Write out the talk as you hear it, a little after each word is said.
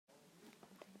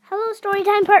Hello,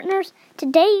 Storytime partners.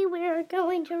 Today we are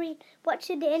going to read What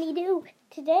Should Danny Do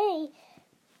Today?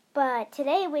 But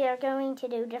today we are going to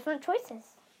do different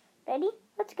choices. Ready?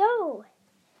 Let's go.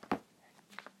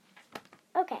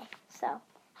 Okay, so,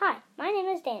 hi, my name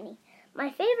is Danny. My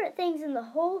favorite things in the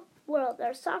whole world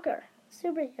are soccer,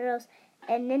 superheroes,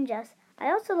 and ninjas.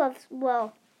 I also love,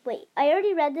 I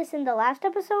already read this in the last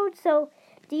episode, so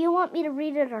do you want me to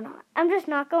read it or not? I'm just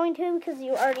not going to because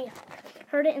you already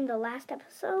heard it in the last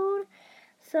episode.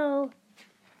 So,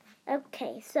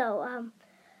 okay,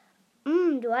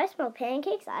 do I smell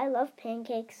pancakes? I love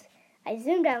pancakes. I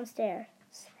zoom downstairs.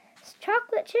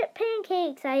 Chocolate chip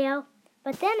pancakes, I yell.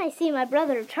 But then I see my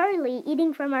brother Charlie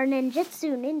eating from our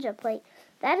ninja plate.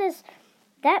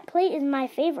 That plate is my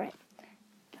favorite.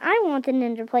 I want the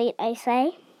ninja plate, I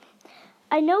say.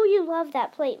 I know you love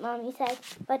that plate, Mommy says,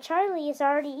 but Charlie is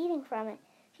already eating from it.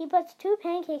 He puts 2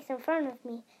 pancakes in front of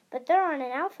me, but they're on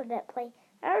an alphabet plate.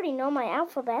 I already know my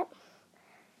alphabet.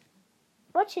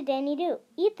 What should Danny do?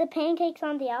 Eat the pancakes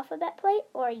on the alphabet plate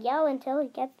or yell until he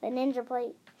gets the ninja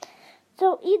plate?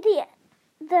 So eat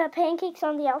the pancakes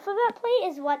on the alphabet plate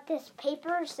is what this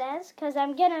paper says, because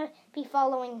I'm going to be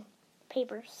following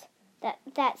papers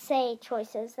that say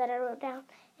choices that I wrote down.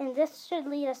 And this should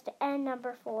lead us to end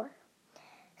number 4.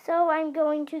 So I'm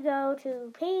going to go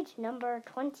to page number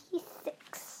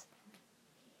 26.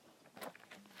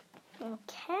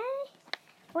 Okay,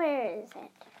 where is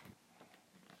it?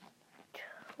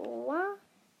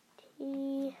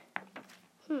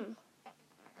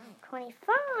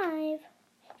 25,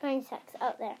 26,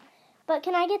 out there. But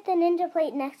can I get the ninja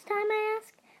plate next time, I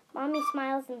ask? Mommy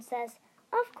smiles and says,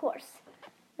 of course.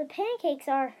 The pancakes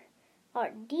are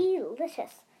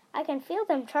delicious. I can feel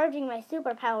them charging my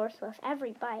superpowers with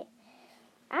every bite.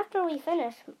 After we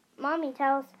finish, Mommy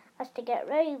tells us to get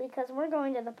ready because we're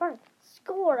going to the park.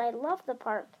 Score, I love the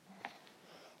park.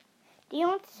 Do you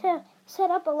want to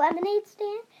set up a lemonade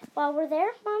stand while we're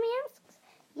there, Mommy asks.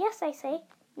 Yes, I say.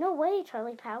 No way,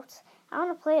 Charlie pouts. I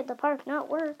want to play at the park, not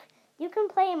work. You can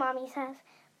play, Mommy says,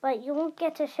 but you won't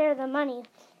get to share the money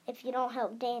if you don't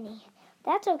help Danny.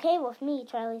 That's okay with me,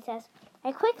 Charlie says.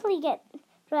 I quickly get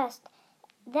dressed,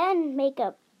 then make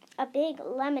a big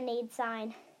lemonade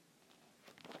sign.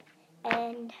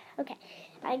 And, okay,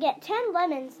 I get 10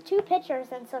 lemons, 2 pitchers,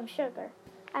 and some sugar.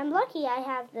 I'm lucky I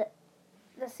have the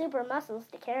super muscles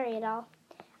to carry it all.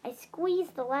 I squeeze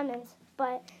the lemons,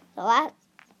 but the last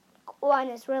one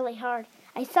is really hard.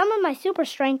 I summon my super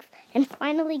strength and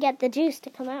finally get the juice to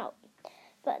come out.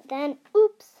 But then,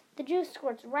 oops, the juice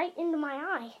squirts right into my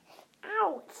eye.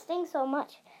 Ow, it stings so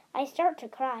much. I start to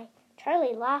cry.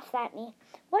 Charlie laughs at me.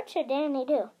 What should Danny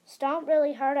do? Stomp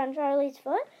really hard on Charlie's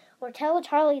foot or tell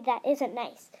Charlie that isn't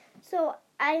nice? So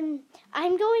I'm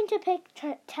going to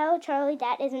tell Charlie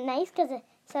that isn't nice because it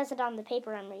says it on the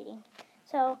paper I'm reading.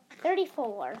 So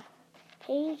 34,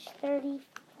 page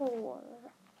 34.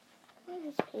 Where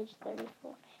is page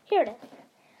 34? Here it is.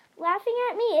 Laughing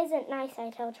at me isn't nice, I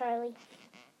tell Charlie.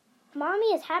 Mommy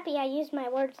is happy I used my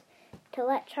words to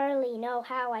let Charlie know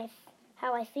how I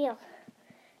feel.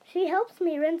 She helps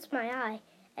me rinse my eye,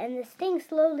 and the sting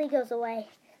slowly goes away.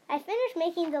 I finish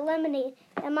making the lemonade,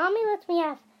 and Mommy lets me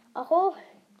have a whole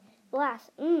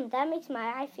glass. That makes my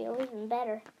eye feel even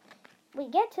better. We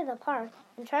get to the park,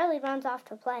 and Charlie runs off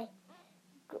to play.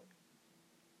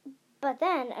 But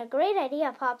then a great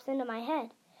idea pops into my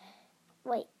head.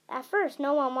 At first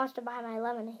no one wants to buy my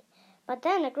lemonade, but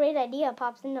then a great idea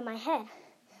pops into my head.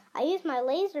 I use my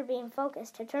laser beam focus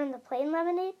to turn the plain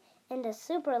lemonade into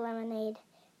super lemonade.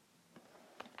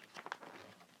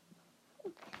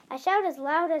 I shout as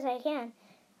loud as I can.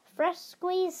 Fresh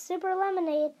squeezed super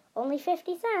lemonade, only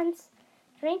 50 cents.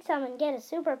 Drink some and get a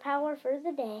superpower for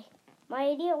the day. My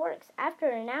idea works. After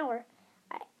an hour,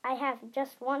 I have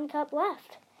just 1 cup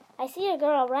left. I see a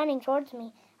girl running towards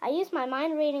me. I use my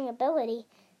mind reading ability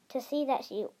to see that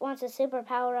she wants a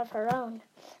superpower of her own.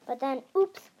 But then,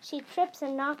 oops, she trips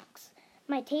and knocks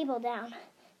my table down.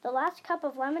 The last cup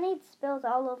of lemonade spills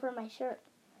all over my shirt.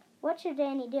 What should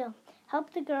Danny do?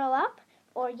 Help the girl up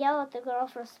or yell at the girl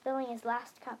for spilling his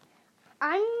last cup?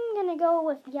 I'm going to go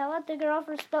with yell at the girl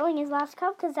for spilling his last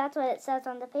cup because that's what it says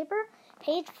on the paper.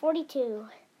 Page 42.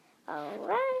 All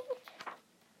right.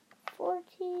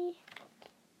 42.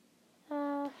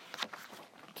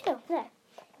 There.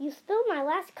 You spilled my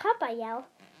last cup, I yell.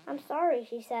 I'm sorry,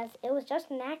 she says. It was just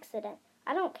an accident.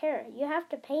 I don't care. You have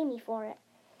to pay me for it.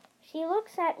 She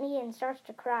looks at me and starts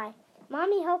to cry.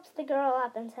 Mommy helps the girl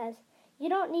up and says, you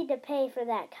don't need to pay for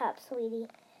that cup, sweetie.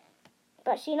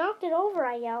 But she knocked it over,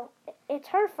 I yell. It's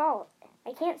her fault.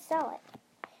 I can't sell it.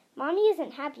 Mommy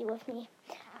isn't happy with me.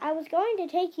 I was going to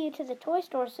take you to the toy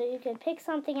store so you could pick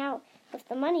something out with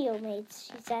the money you made,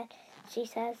 she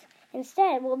says.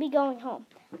 Instead, we'll be going home.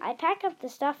 I pack up the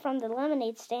stuff from the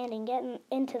lemonade stand and get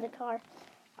into the car.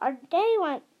 Our day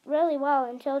went really well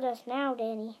until just now,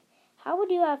 Danny. How would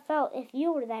you have felt if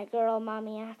you were that girl,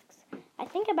 Mommy asks. I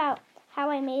think about how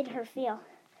I made her feel.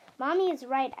 Mommy is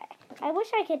right. I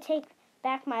wish I could take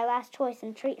back my last choice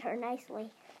and treat her nicely.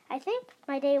 I think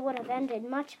my day would have ended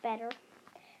much better.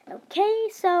 Okay,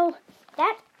 so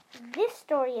this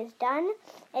story is done,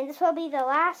 and this will be the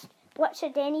last What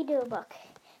Should Danny Do book.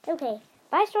 Okay,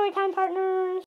 bye Storytime partners!